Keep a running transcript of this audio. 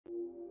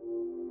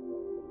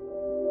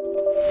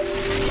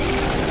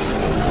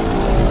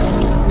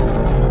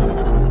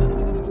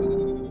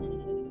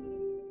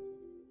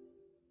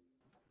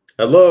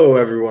Hello,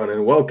 everyone,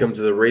 and welcome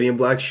to the Radiant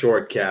Black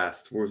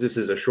Shortcast, where this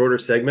is a shorter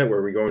segment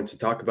where we're going to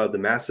talk about the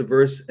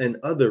Massiveverse and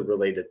other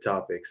related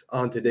topics.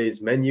 On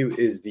today's menu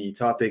is the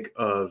topic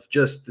of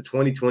just the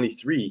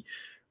 2023.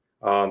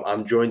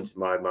 I'm joined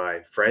by my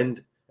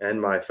friend and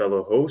my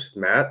fellow host,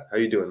 Matt. How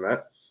you doing,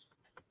 Matt?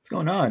 What's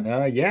going on?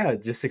 Yeah,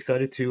 just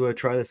excited to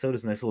try this out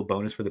as a nice little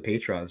bonus for the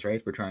patrons,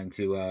 right? We're trying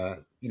to,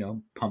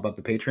 pump up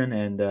the patron,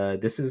 and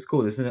this is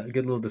cool. This is a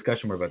good little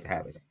discussion we're about to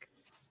have, I think.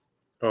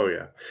 Oh,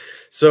 yeah.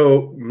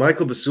 So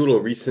Michael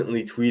Basuto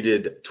recently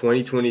tweeted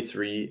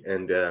 2023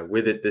 and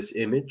with it this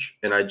image.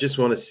 And I just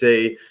want to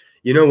say,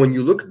 when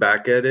you look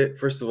back at it,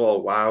 first of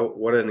all, wow,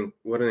 what an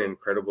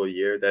incredible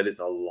year. That is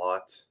a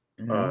lot,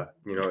 Mhm.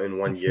 in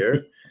one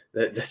year.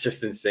 That's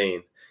just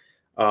insane.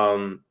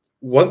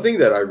 One thing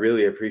that I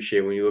really appreciate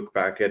when you look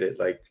back at it,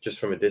 like just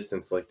from a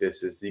distance like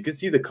this, is you can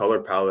see the color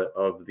palette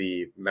of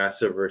the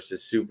Massive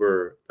versus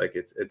Super. Like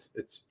it's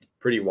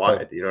pretty Like,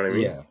 wide. You know what I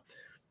mean? yeah,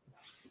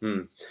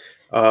 Hmm.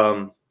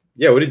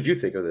 Yeah, what did you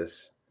think of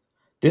this?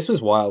 this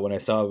was wild when I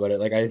saw about it.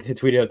 Like, I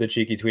tweeted out the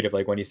cheeky tweet of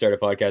like when you start a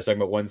podcast talking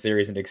about one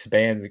series and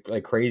expands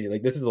like crazy.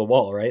 Like, this is the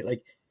wall, right?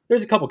 Like,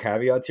 there's a couple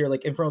caveats here.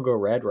 Like, Inferno Go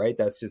Red, right?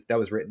 That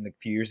was written a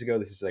few years ago.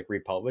 This is like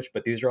republished,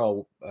 but these are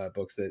all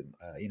books that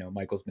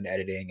Michael's been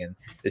editing and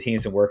the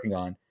team's been working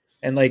on.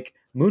 And like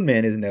Moon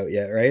Man isn't out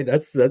yet, right?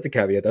 That's a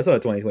caveat. That's not a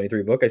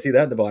 2023 book. I see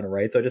that in the bottom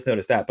right, so I just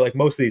noticed that. But like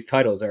most of these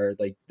titles are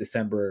like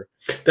December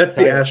That's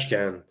the title.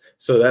 Ashcan.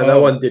 So that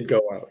Oh, one did go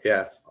out.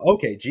 Yeah.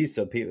 okay, geez.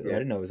 So people, yeah, I Yeah.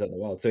 didn't know it was out in the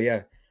wild. So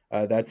yeah,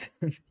 that's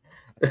that's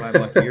why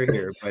I'm lucky you're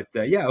here. But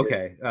yeah, Yeah.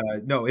 okay.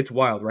 No, it's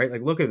wild, right?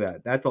 Like, look at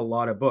that. That's a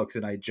lot of books.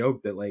 And I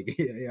joked that like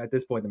at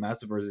this point, the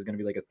Massiveverse is going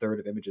to be like a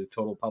third of Image's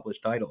total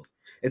published titles.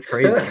 It's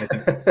crazy, and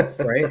it's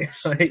right.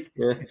 Like,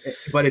 Yeah,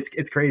 but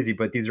it's crazy.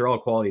 But these are all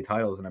quality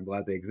titles, and I'm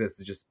glad they exist.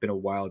 It's just been a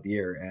wild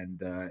year,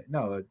 and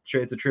no,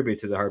 it's a tribute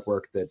to the hard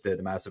work that the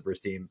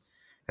Massiveverse team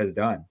has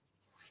done.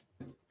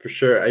 for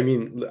sure. I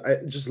mean,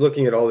 just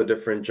looking at all the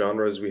different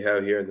genres we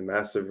have here in the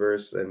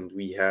Massiveverse, and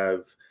we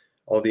have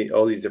all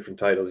these different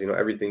titles.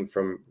 Everything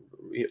from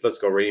let's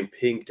go Radiant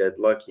Pink, Dead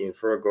Lucky,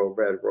 Inferno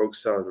Red, Rogue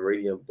Sun,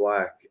 Radiant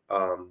Black,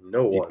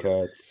 No Deep One.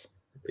 cuts.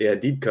 Yeah,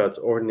 Deep Cuts,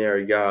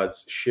 Ordinary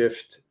Gods,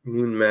 Shift,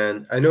 Moon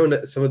Man. I know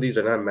that some of these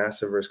are not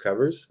Massiveverse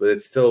covers, but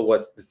it's still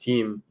what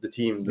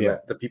Yeah.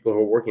 the people who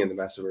are working in the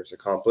Massiveverse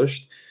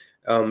accomplished.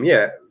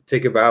 Yeah,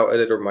 take a bow,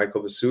 editor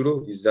Michael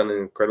Basuto. He's done an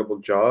incredible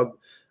job.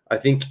 I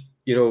think,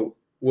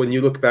 when you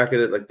look back at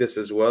it like this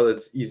as well,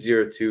 it's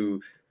easier to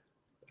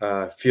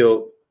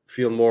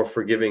feel more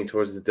forgiving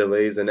towards the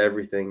delays and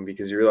everything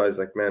because you realize,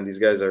 like, man, these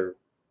guys are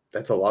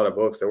that's a lot of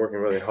books. They're working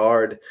really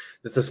hard.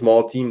 It's a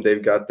small team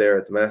they've got there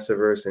at the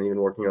Massiveverse and even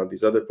working on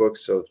these other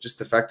books. So just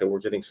the fact that we're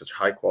getting such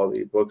high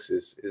quality books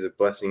is a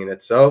blessing in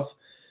itself.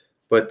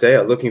 But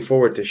yeah, looking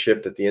forward to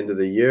Shift at the end of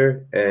the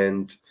year.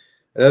 And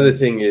another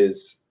thing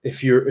is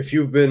if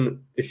you've been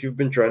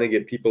trying to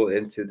get people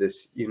into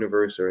this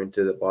universe or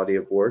into the body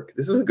of work,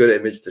 this is a good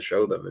image to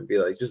show them and be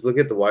like, just look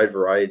at the wide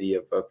variety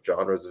of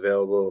genres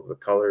available, the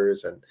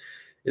colors. And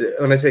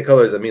when I say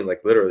colors, I mean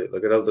like literally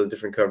look at all the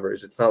different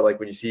covers. It's not like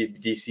when you see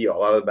DC, a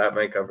lot of the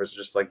Batman covers are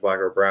just like black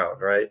or brown,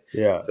 right?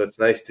 Yeah. So it's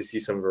nice to see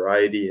some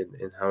variety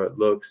in how it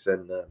looks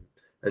and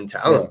Yeah.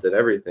 talent and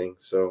everything.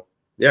 So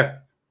yeah.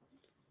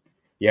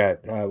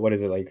 Yeah, what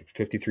is it, like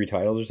 53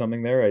 titles or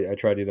something there? I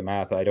tried to do the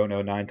math. I don't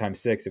know 9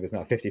 times 6 if it's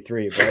not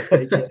 53, but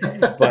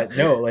like, but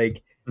no,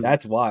 like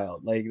that's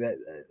wild. Like that,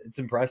 it's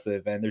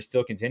impressive, and they're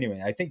still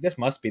continuing. I think this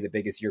must be the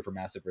biggest year for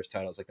Massiveverse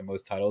titles, like the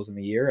most titles in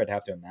the year. I'd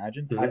have to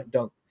imagine. I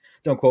Mhm.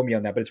 don't quote me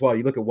on that, but it's wild.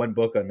 You look at one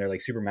book and they're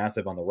like super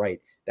massive on the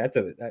right. That's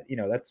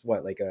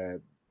what, like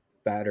a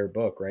fatter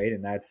book, right?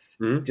 And that's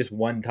Mhm. just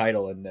one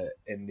title in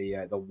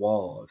the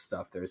wall of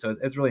stuff there. So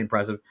it's really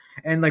impressive.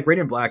 And like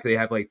Radiant Black, they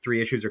have like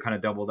 3 issues are kind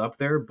of doubled up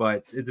there,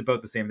 but it's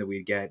about the same that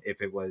we'd get if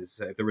there was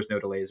no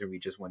delays or we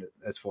just went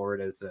as forward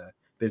as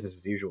business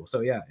as usual. So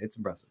yeah, it's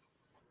impressive.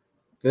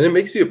 And it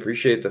makes you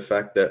appreciate the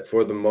fact that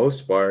for the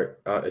most part,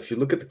 if you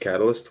look at the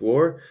Catalyst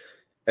War,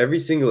 every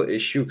single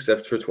issue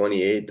except for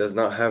 28 does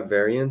not have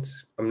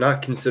variants. I'm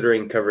not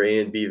considering cover A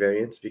and B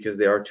variants because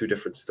they are two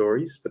different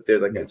stories, but they're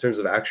like Yeah. in terms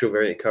of actual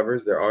variant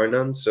covers, there are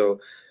none. So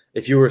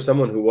if you were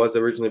someone who was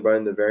originally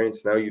buying the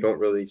variants, now you don't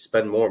really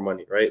spend more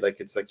money, right?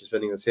 Like it's like you're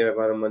spending the same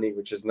amount of money,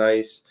 which is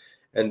nice.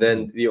 And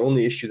then Mhm. the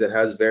only issue that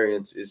has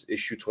variants is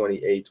issue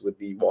 28 with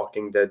the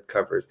Walking Dead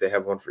covers. They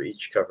have one for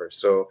each cover.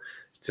 So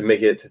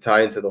to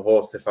tie into the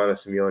whole Stefano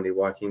Simeone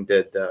Walking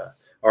Dead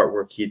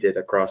artwork he did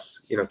across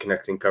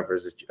connecting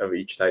covers of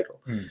each title.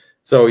 Mhm.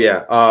 So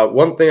yeah,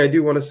 one thing I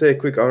do want to say a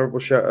quick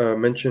honorable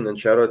mention and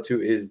shout out to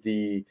is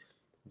the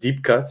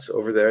deep cuts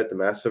over there at the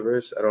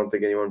Massiveverse. I don't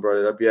think anyone brought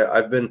it up yet.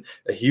 I've been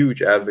a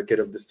huge advocate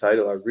of this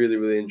title. I really,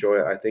 really enjoy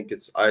it. I think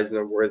it's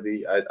Eisner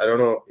worthy. I don't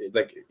know,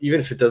 like even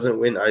if it doesn't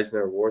win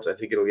Eisner awards, I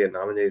think it'll get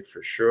nominated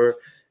for sure.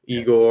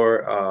 Yeah.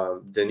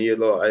 Igor,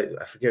 Danilo,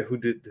 I forget who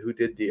did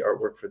the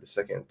artwork for the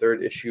second and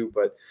third issue,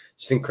 but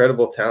just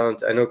incredible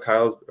talent. I know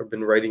Kyle's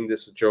been writing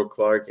this with Joe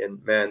Clark,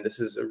 and man, this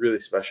is a really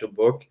special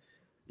book.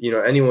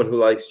 anyone who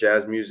likes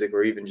jazz music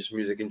or even just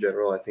music in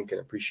general, I think can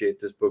appreciate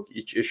this book.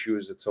 Each issue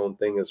is its own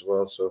thing as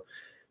well. So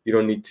you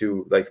don't need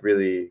to like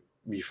really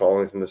be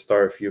following from the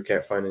start if you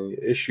can't find any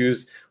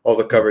issues. All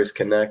the covers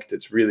connect.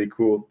 It's really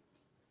cool.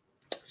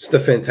 Just a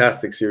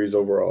fantastic series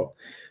overall.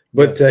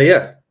 But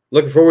yeah,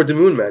 looking forward to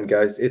Moon Man,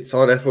 guys. It's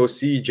on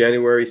FOC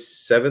January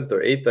 7th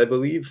or 8th, I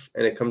believe.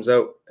 And it comes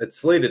out, it's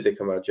slated to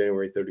come out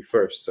January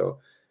 31st. So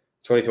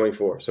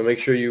 2024. So make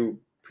sure you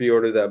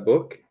pre-order that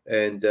book.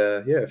 And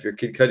yeah, if you're a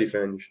Kid Cudi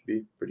fan, you should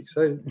be pretty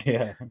excited.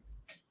 Yeah,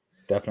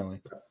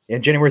 definitely.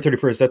 And January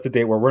 31st, that's the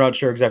date where we're not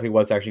sure exactly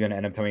what's actually going to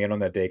end up coming out on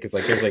that day, because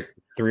like there's like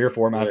 3 or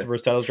 4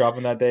 Massiveverse titles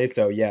dropping that day.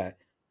 So yeah,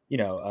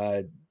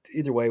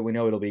 either way, we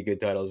know it'll be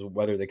good titles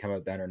whether they come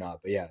out then or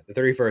not. But yeah, the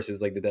 31st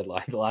is like the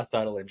deadline, the last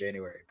title in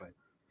January. But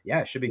yeah,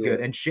 it should be good.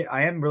 And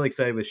I am really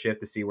excited with Shift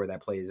to see where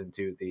that plays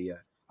into the.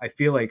 I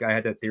feel like I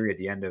had that theory at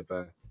the end of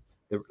the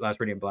last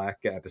Radiant Black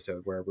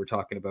episode where we're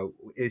talking about,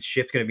 is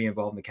Shift going to be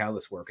involved in the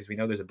Catalyst War? Because we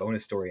know there's a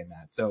bonus story in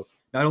that. So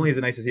not only is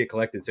it nice to see it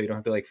collected, so you don't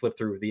have to like flip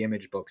through the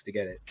Image books to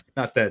get it.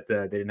 Not that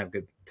they didn't have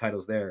good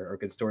titles there or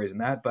good stories in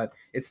that, but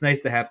it's nice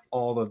to have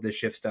all of the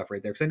Shift stuff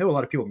right there, because I know a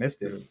lot of people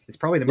missed it. It's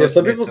probably the most.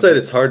 Some people said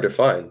it's hard to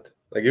find.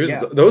 Like it was,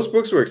 those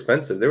books were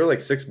expensive. They were like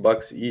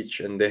 $6 each,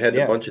 and they had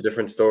a bunch of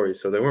different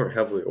stories, so they weren't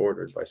heavily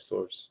ordered by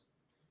stores.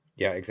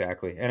 Yeah,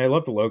 exactly. And I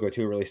love the logo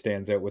too. It really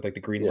stands out with like the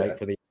green light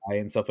for the eye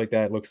and stuff like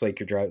that. It looks like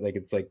you're driving, like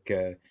it's like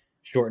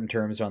shortened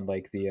terms on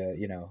like the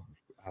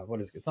what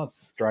is it? It's not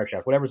drive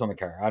shaft, whatever's on the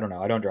car. I don't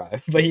know. I don't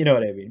drive, but you know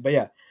what I mean. But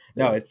yeah,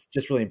 no, it's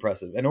just really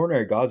impressive. And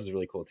Ordinary Gods is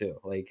really cool too.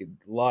 Like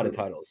a lot of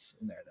titles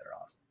in there that are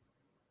awesome.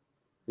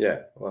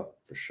 Yeah, well,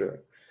 for sure.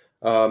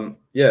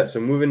 Yeah, so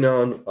moving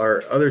on,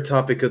 our other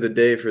topic of the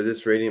day for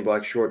this Radiant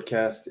Black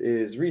Shortcast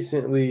is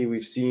recently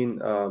we've seen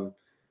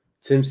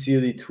Tim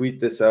Seeley tweet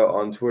this out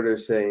on Twitter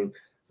saying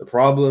the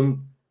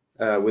problem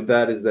with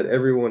that is that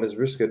everyone is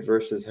risk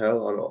adverse as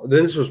hell on all.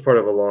 This was part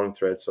of a long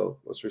thread, so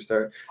let's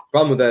restart. The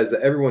problem with that is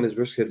that everyone is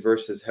risk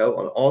adverse as hell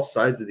on all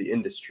sides of the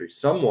industry.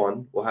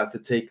 Someone will have to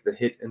take the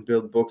hit and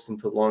build books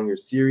into longer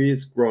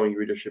series, growing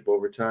readership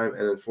over time,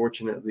 and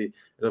unfortunately,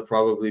 it'll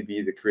probably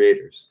be the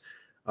creators.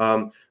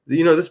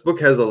 This book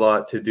has a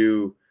lot to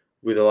do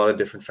with a lot of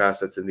different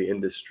facets in the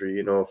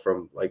industry,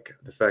 from like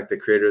the fact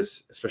that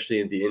creators, especially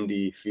in the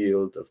indie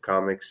field of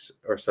comics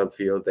or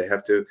subfield, they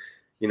have to,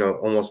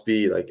 almost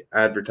be like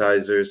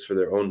advertisers for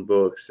their own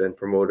books and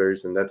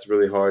promoters. And that's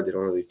really hard. They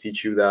don't really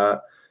teach you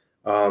that.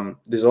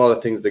 There's a lot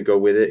of things that go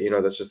with it.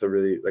 That's just a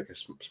really like a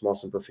small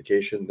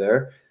simplification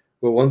there.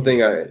 But one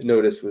thing I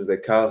noticed was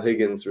that Kyle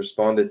Higgins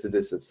responded to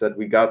this and said,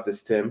 "We got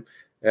this, Tim."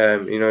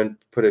 And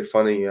put a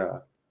funny,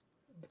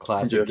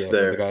 classic gif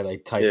there. The guy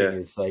like typing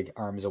his like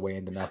arms away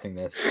into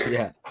nothingness.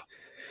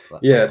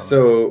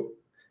 So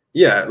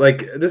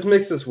like this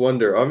makes us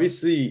wonder.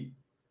 Obviously,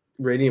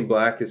 Radiant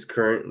Black is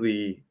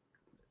currently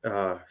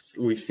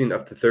we've seen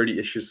up to 30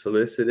 issues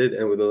solicited,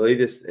 and with the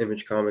latest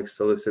Image Comics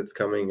solicits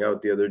coming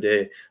out the other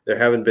day, there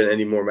haven't been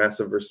any more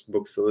Massiveverse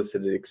books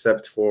solicited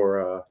except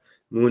for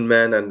Moon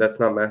Man, and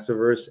that's not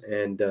Massiveverse,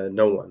 and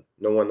No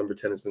One number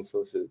 10 has been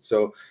solicited.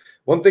 So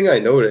one thing I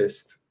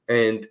noticed,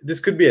 and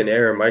this could be an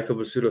error, Michael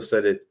Basuto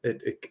said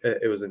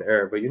it was an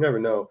error, but you never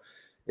know,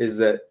 is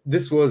that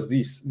this was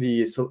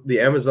the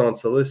Amazon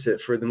solicit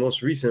for the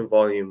most recent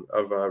volume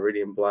of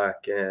Radiant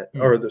Black,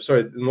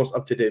 the most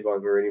up-to-date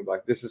volume of Radiant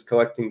Black. This is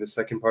collecting the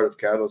second part of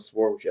Catalyst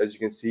War, which, as you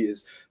can see,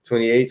 is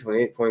 28,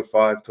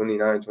 28.5,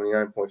 29,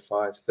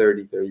 29.5,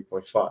 30,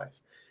 30.5.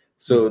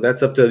 So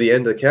that's up to the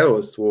end of the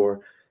Catalyst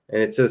War,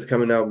 and it says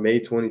coming out May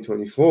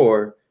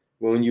 2024.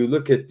 When you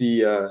look at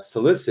the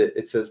solicit,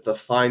 it says the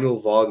final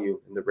volume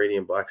in the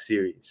Radiant Black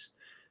series.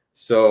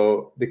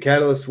 So the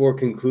Catalyst War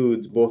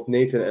concludes. Both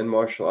Nathan and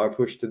Marshall are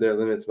pushed to their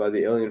limits by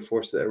the alien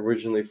force that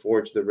originally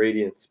forged the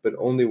Radiants, but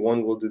only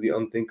one will do the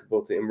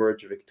unthinkable to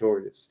emerge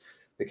victorious.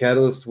 The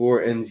Catalyst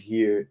War ends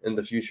here, and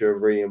the future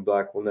of Radiant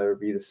Black will never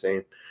be the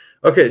same.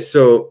 Okay,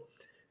 so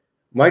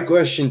my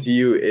question to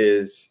you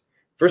is,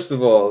 first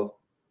of all,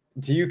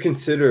 do you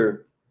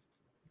consider,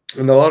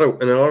 in a lot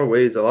of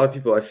ways, a lot of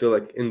people I feel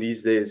like in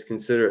these days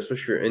consider,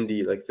 especially for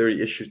indie, like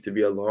 30 issues to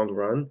be a long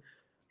run?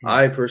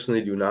 I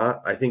personally do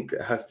not. I think it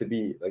has to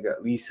be like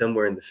at least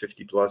somewhere in the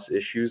 50 plus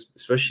issues,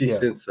 especially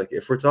since like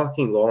if we're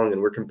talking long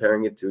and we're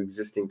comparing it to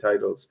existing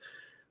titles,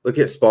 look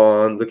at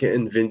Spawn, look at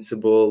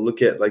Invincible,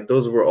 look at like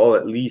those were all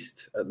at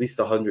least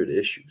 100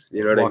 issues.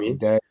 You know what I mean?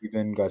 Dead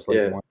even got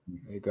like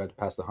it got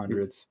past the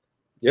hundreds.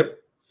 Yep.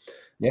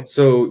 Yeah.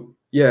 So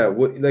yeah,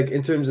 what like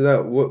in terms of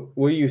that, what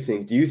do you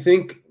think? Do you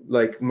think,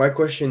 like, my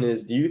question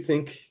is, do you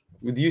think,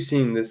 with you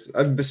seeing this,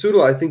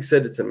 Basuto, I think,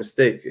 said it's a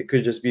mistake. It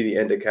could just be the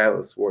end of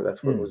Catalyst War.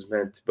 That's what was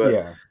meant.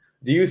 But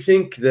do you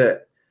think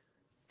that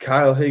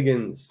Kyle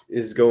Higgins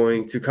and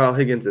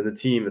the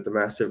team at the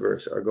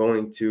Massiveverse are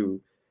going to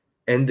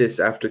end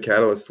this after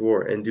Catalyst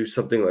War and do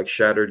something like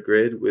Shattered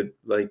Grid with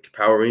like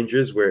Power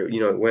Rangers, where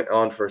it went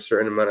on for a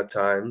certain amount of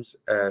times,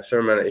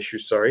 certain amount of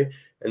issues,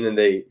 and then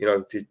they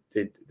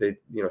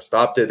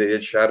stopped it. They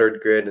did Shattered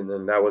Grid, and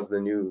then that was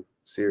the new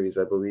series,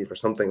 I believe, or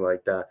something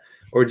like that?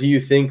 Or do you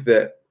think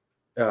that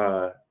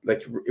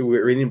like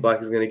Radiant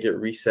Black is going to get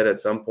reset at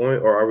some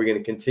point, or are we going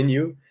to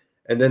continue?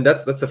 And then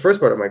that's the first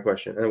part of my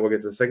question, and we'll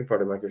get to the second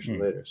part of my question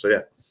later. So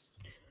yeah.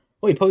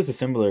 Well,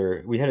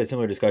 we had a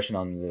similar discussion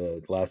on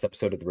the last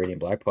episode of the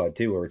Radiant Black Pod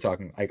too, where we're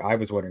talking, like, I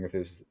was wondering if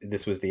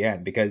this was the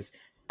end, because,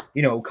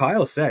 you know,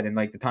 Kyle said, and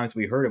like the times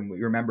we heard him,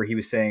 we remember he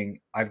was saying,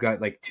 I've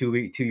got like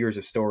 2 years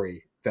of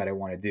story that I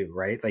want to do,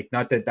 right? Like,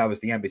 not that that was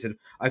the end, but he said,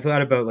 I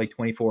thought about like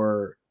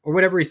 24 or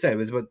whatever he said. It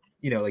was about,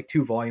 you know, like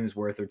 2 volumes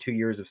worth or 2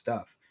 years of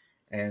stuff.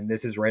 And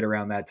this is right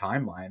around that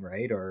timeline,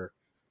 right? Or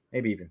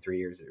maybe even 3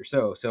 years or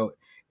so. So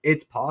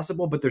it's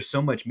possible, but there's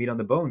so much meat on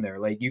the bone there.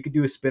 Like, you could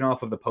do a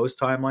spin-off of the post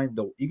timeline,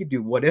 though. You could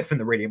do What If in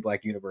the Radiant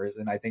Black universe,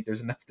 and I think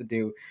there's enough to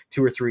do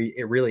 2 or 3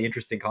 really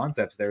interesting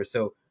concepts there.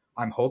 So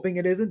I'm hoping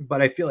it isn't,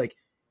 but I feel like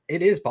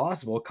it is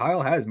possible.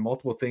 Kyle has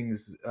multiple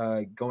things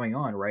going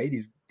on, right?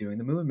 He's doing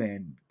the Moon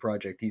Man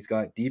project. He's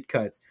got Deep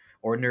Cuts.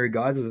 Ordinary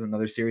Gods was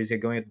another series he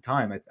had going at the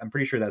time. I'm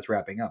pretty sure that's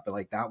wrapping up, but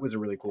like, that was a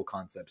really cool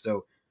concept.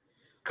 So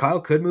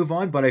Kyle could move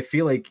on, but I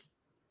feel like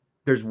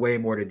there's way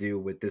more to do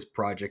with this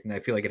project, and I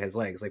feel like it has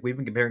legs. Like, we've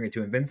been comparing it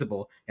to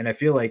Invincible, and I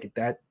feel like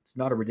that's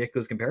not a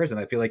ridiculous comparison.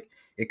 I feel like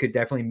it could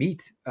definitely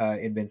meet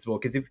Invincible,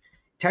 because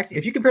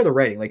if you compare the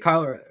writing, like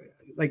Kyle,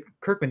 like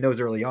Kirkman knows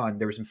early on,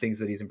 there were some things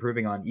that he's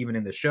improving on even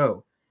in the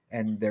show,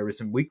 and there were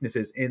some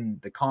weaknesses in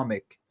the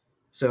comic.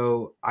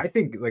 So I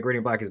think like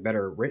Radiant Black is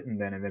better written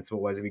than Invincible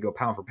was if we go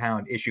pound for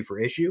pound, issue for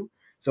issue.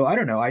 So I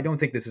don't know. I don't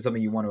think this is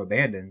something you want to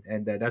abandon,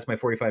 and that's my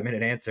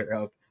 45-minute answer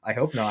of I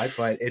hope not,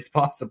 but it's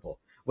possible.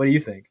 What do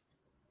you think?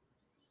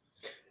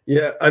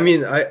 Yeah, I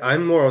mean,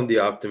 I'm more on the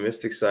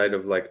optimistic side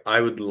of, like,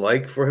 I would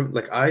like for him,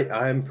 like,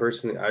 I'm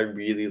personally, I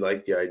really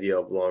like the idea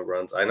of long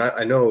runs.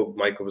 I know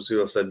Michael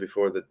Basuto said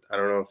before that I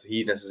don't know if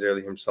he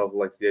necessarily himself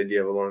likes the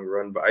idea of a long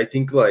run, but I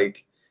think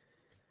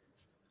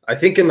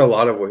in a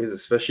lot of ways,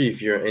 especially if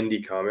you're an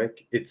indie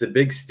comic, it's a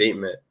big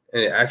statement,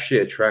 and it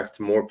actually attracts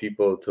more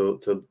people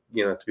to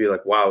you know, to be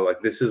like, wow,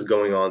 like, this is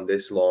going on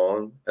this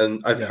long.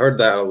 And I've heard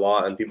that a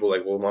lot, and people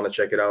like will want to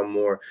check it out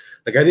more.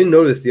 Like, I didn't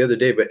know this the other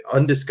day, but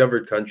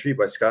Undiscovered Country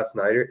by Scott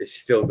Snyder is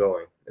still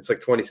going. It's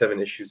like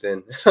 27 issues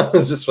in. I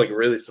was just like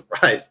really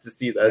surprised to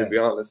see that, to be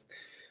honest.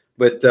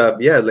 But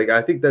yeah, like,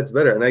 I think that's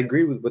better. And I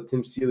agree with what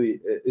Tim Seeley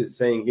is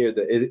saying here,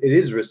 that it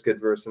is risk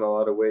adverse in a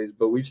lot of ways.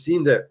 But we've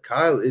seen that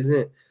Kyle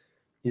isn't.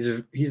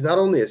 He's not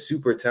only a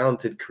super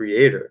talented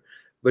creator,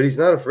 but he's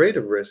not afraid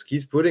of risk.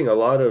 He's putting a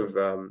lot of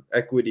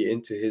equity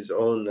into his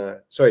own.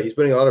 He's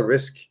putting a lot of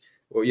risk,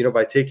 well, you know,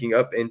 by taking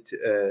up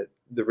into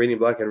the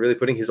Radiant Black and really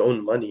putting his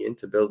own money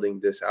into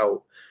building this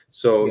out.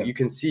 So you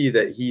can see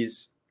that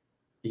he's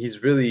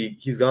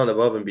gone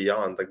above and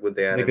beyond, like with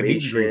the animation, like the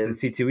meet and greets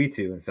and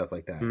C2E2 and stuff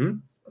like that,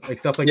 like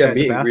stuff like yeah, that.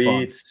 meet The and bath greets.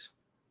 bombs.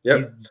 Yep.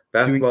 He's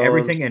Bath doing bombs.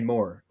 everything and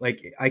more.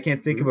 Like, I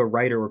can't think of a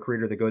writer or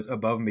creator that goes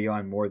above and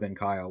beyond more than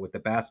Kyle with the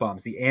bath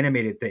bombs, the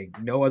animated thing.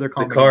 No other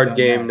comic. The card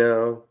game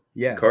now.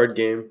 Yeah. Card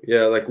game.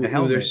 Yeah, like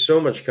there's so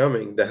much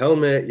coming. The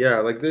helmet, yeah,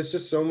 like there's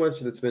just so much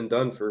that's been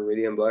done for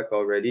Radiant Black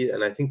already.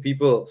 And I think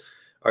people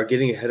are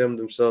getting ahead of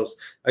themselves.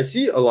 I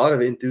see a lot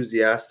of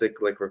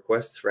enthusiastic like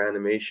requests for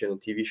animation and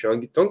TV show.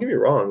 And don't get me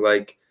wrong,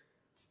 like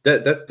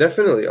that's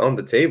definitely on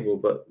the table,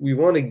 but we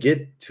want to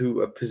get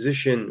to a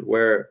position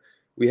where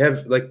we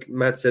have, like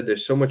Matt said,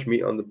 there's so much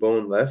meat on the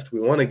bone left. We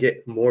want to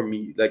get more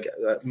meat, like,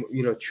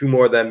 you know, chew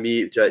more of that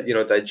meat, you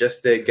know,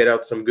 digest it, get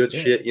out some good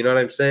shit. You know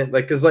what I'm saying?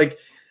 Like, because like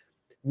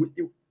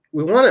we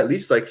want at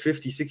least like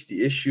 50,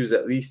 60 issues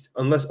at least,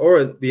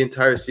 or the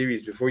entire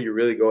series before you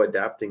really go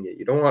adapting it.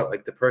 You don't want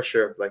like the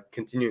pressure of like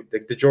continue,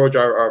 like the George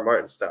R.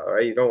 Martin style,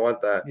 right? You don't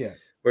want that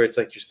where it's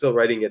like you're still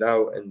writing it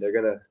out and they're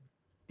going to.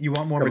 You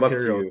want more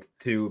material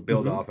to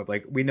build off of.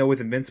 Like, we know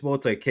with Invincible,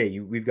 it's like, hey,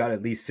 we've got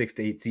at least 6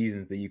 to 8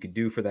 seasons that you could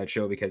do for that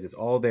show because it's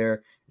all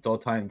there, it's all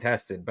time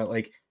tested. But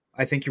like,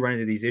 I think you run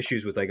into these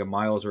issues with like a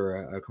Miles or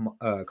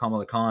a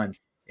Kamala Khan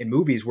in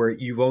movies where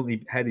you've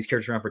only had these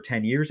characters around for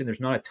 10 years and there's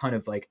not a ton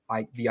of like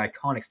the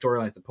iconic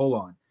storylines to pull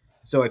on.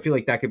 So I feel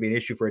like that could be an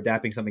issue for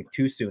adapting something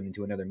too soon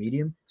into another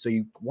medium. So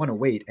you want to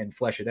wait and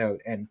flesh it out.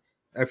 And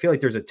I feel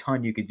like there's a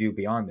ton you could do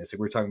beyond this. Like,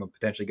 we're talking about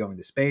potentially going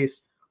to space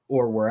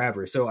or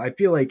wherever. So I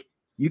feel like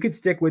you could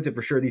stick with it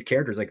for sure. These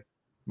characters like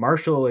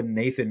Marshall and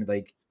Nathan,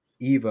 like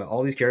Eva,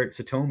 all these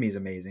characters. Satomi is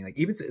amazing. Like,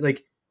 even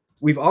like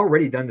we've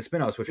already done the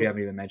spinoffs, which we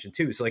haven't even mentioned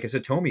too. So like a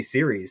Satomi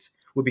series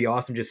would be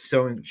awesome, just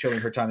showing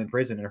her time in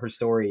prison and her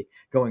story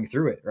going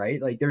through it.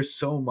 Right? Like, there's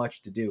so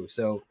much to do.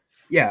 So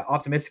yeah,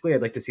 optimistically,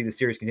 I'd like to see the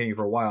series continue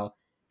for a while.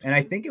 And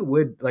I think it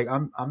would, like,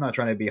 I'm not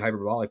trying to be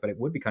hyperbolic, but it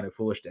would be kind of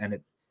foolish to end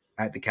it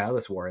at the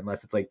Catalyst War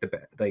unless it's like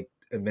the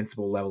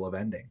Invincible level of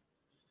ending.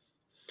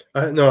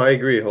 No, I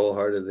agree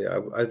wholeheartedly.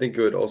 I think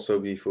it would also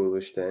be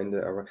foolish to end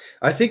it.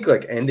 I think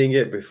like ending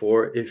it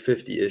before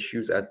 50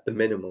 issues at the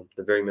minimum,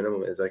 the very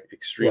minimum, is like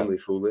extremely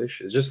foolish.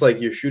 It's just like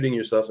you're shooting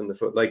yourself in the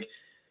foot. Like,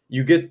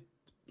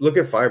 look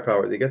at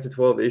Firepower. They get to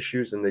 12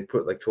 issues and they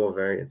put like 12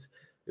 variants.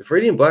 if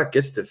Radiant Black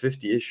gets to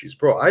 50 issues,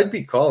 bro, I'd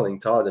be calling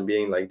Todd and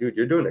being like, dude,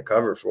 you're doing a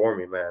cover for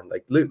me, man.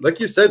 Like, like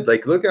you said,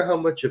 like, look at how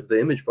much of the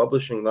Image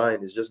publishing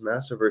line is just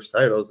Massiveverse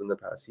titles in the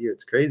past year.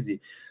 It's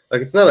crazy.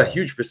 Like, it's not a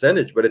huge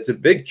percentage, but it's a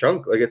big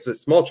chunk. Like, it's a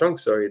small chunk,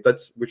 sorry.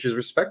 Which is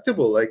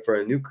respectable, like, for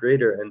a new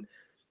creator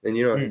and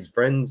you know, his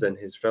friends and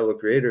his fellow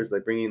creators,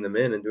 like bringing them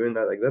in and doing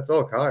that. Like, that's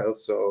all Kyle.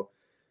 So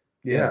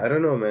yeah, I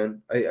don't know,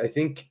 man. I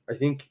think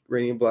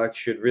Radiant Black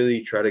should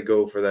really try to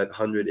go for that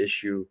 100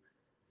 issue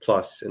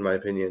plus, in my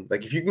opinion.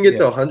 Like, if you can get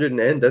to 100 and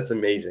end, that's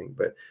amazing.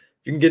 But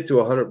if you can get to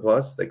 100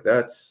 plus, like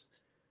that's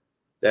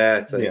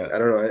like, I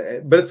don't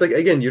know. But it's like,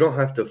 again, you don't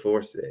have to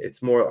force it.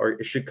 It's more, or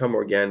it should come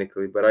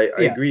organically. But I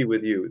agree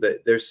with you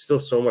that there's still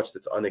so much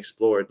that's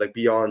unexplored, like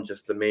beyond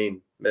just the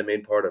main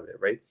part of it,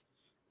 right?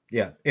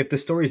 Yeah, if the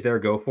story's there,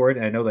 go for it.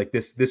 And I know, like,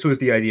 this was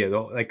the idea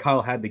though. Like,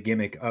 Kyle had the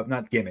gimmick of,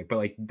 not gimmick, but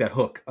like the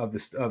hook of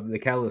the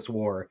Catalyst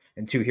War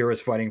and two heroes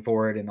fighting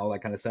for it and all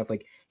that kind of stuff.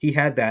 Like, he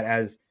had that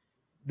as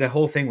the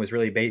whole thing was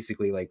really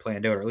basically like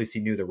planned out, or at least he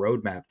knew the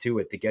roadmap to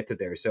it to get to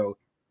there. So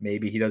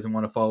maybe he doesn't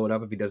want to follow it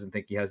up if he doesn't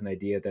think he has an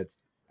idea that's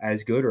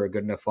as good or a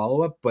good enough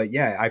follow up. But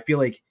yeah, I feel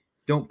like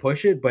don't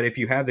push it. But if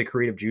you have the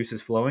creative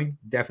juices flowing,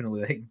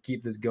 definitely like,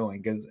 keep this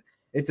going because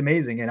it's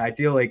amazing. And I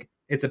feel like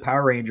it's a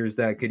Power Rangers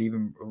that could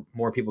even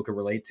more people could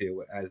relate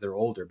to as they're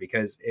older,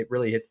 because it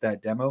really hits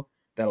that demo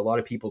that a lot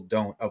of people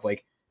don't, of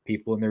like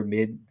people in their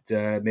mid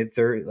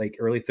 30s, like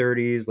early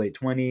 30s, late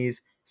 20s,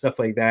 stuff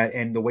like that.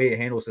 And the way it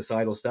handles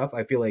societal stuff,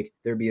 I feel like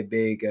there'd be a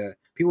big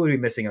people would be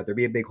missing out. There'd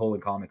be a big hole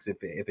in comics if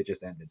it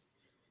just ended.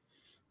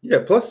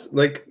 Yeah, plus,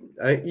 like,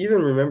 I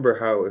even remember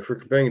how, if we're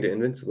comparing it to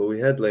Invincible, we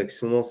had like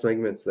small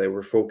segments that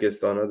were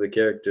focused on other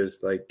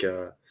characters, like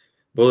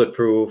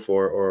Bulletproof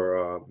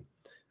or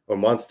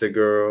Monster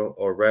Girl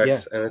or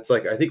Rex. And it's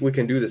like, I think we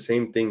can do the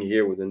same thing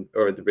here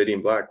or the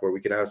Radiant Black, where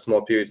we can have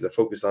small periods that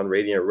focus on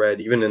Radiant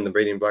Red, even in the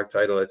Radiant Black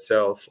title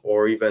itself,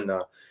 or even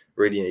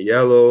Radiant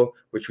Yellow,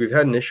 which we've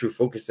had an issue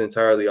focused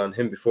entirely on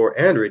him before,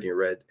 and Radiant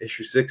Red,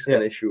 issue 6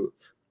 and issue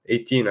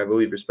 18, I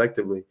believe,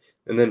 respectively.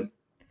 And then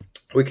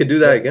we could do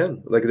that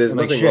again. Like, there's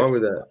nothing wrong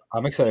with that.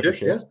 I'm excited for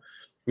Shift. Yeah,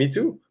 me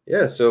too.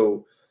 Yeah,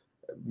 so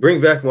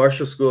bring back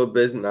Marshall School of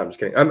Business. No, I'm just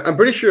kidding. I'm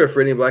pretty sure if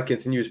Radiant Black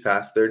continues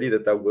past 30,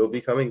 that will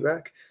be coming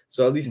back.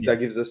 So at least that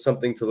gives us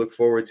something to look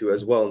forward to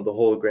as well in the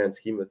whole grand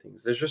scheme of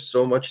things. There's just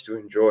so much to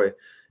enjoy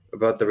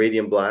about the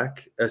Radiant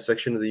Black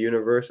section of the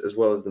universe, as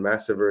well as the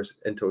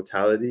Massiveverse in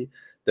totality,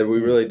 that we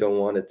really don't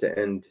want it to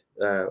end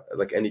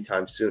like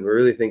anytime soon. We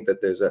really think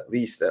that there's at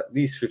least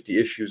 50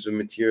 issues of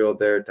material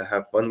there to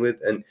have fun with.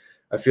 And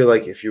I feel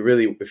like if you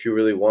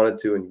really wanted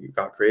to and you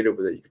got creative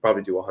with it, you could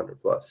probably do 100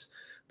 plus.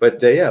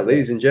 But yeah,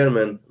 ladies and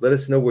gentlemen, let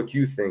us know what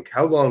you think.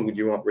 How long would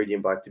you want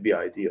Radiant Black to be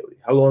ideally?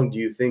 How long do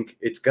you think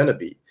it's gonna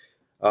be?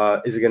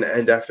 Is it gonna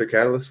end after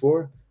Catalyst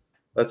War?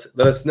 Let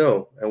us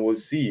know, and we'll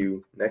see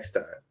you next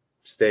time.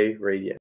 Stay radiant.